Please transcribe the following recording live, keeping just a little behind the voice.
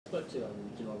spoke to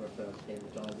demographer Peter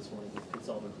Giles this morning. He's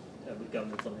consulted with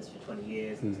governments on this for 20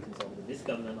 years. He's consulted with this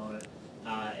government on it.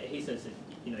 He says that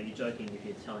you're joking if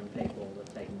you're telling people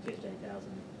that taking 15,000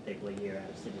 people a year out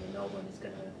of Sydney and Melbourne is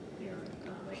going to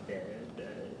make their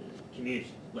commute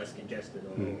less congested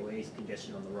or ease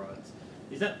congestion on the roads.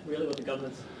 Is that really what the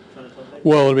government's trying to talk about?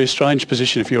 Well, it would be a strange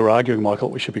position if you were arguing, Michael,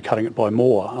 that we should be cutting it by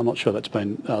more. I'm not sure that's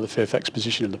been the Fairfax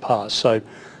position in the past. So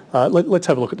let's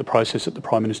have a look at the process that the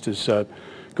Prime Minister's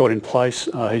got in place.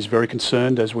 He's very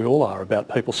concerned, as we all are,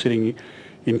 about people sitting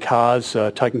in cars,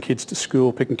 taking kids to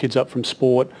school, picking kids up from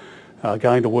sport,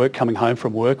 going to work, coming home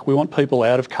from work. We want people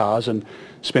out of cars and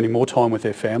spending more time with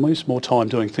their families, more time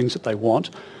doing things that they want.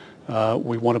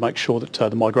 We want to make sure that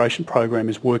the migration program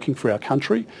is working for our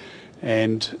country.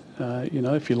 And,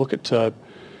 if you look at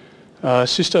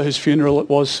Sisto, whose funeral it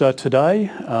was today,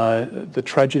 the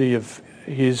tragedy of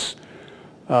his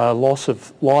loss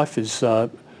of life is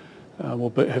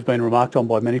have been remarked on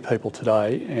by many people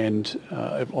today, and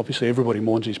obviously everybody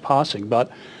mourns his passing.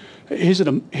 But his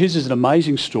is an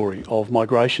amazing story of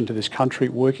migration to this country,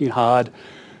 working hard,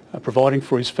 providing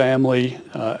for his family,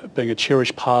 being a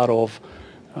cherished part of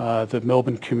the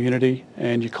Melbourne community.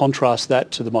 And you contrast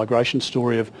that to the migration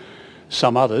story of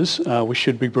some others. We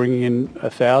should be bringing in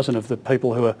 1,000 of the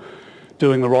people who are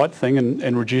doing the right thing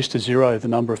and reduce to zero the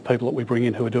number of people that we bring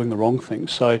in who are doing the wrong thing.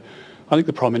 So I think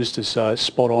the Prime Minister's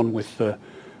spot on with the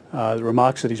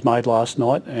remarks that he's made last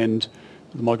night, and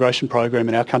the migration program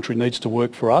in our country needs to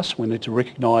work for us. We need to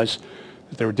recognise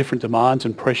that there are different demands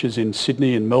and pressures in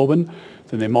Sydney and Melbourne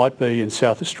than there might be in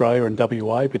South Australia and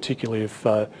WA, particularly if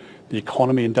the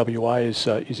economy in WA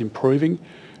is improving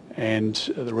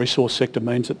and the resource sector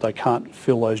means that they can't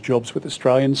fill those jobs with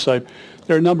Australians. So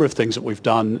there are a number of things that we've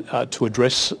done to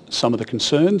address some of the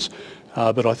concerns,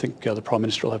 but I think the Prime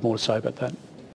Minister will have more to say about that.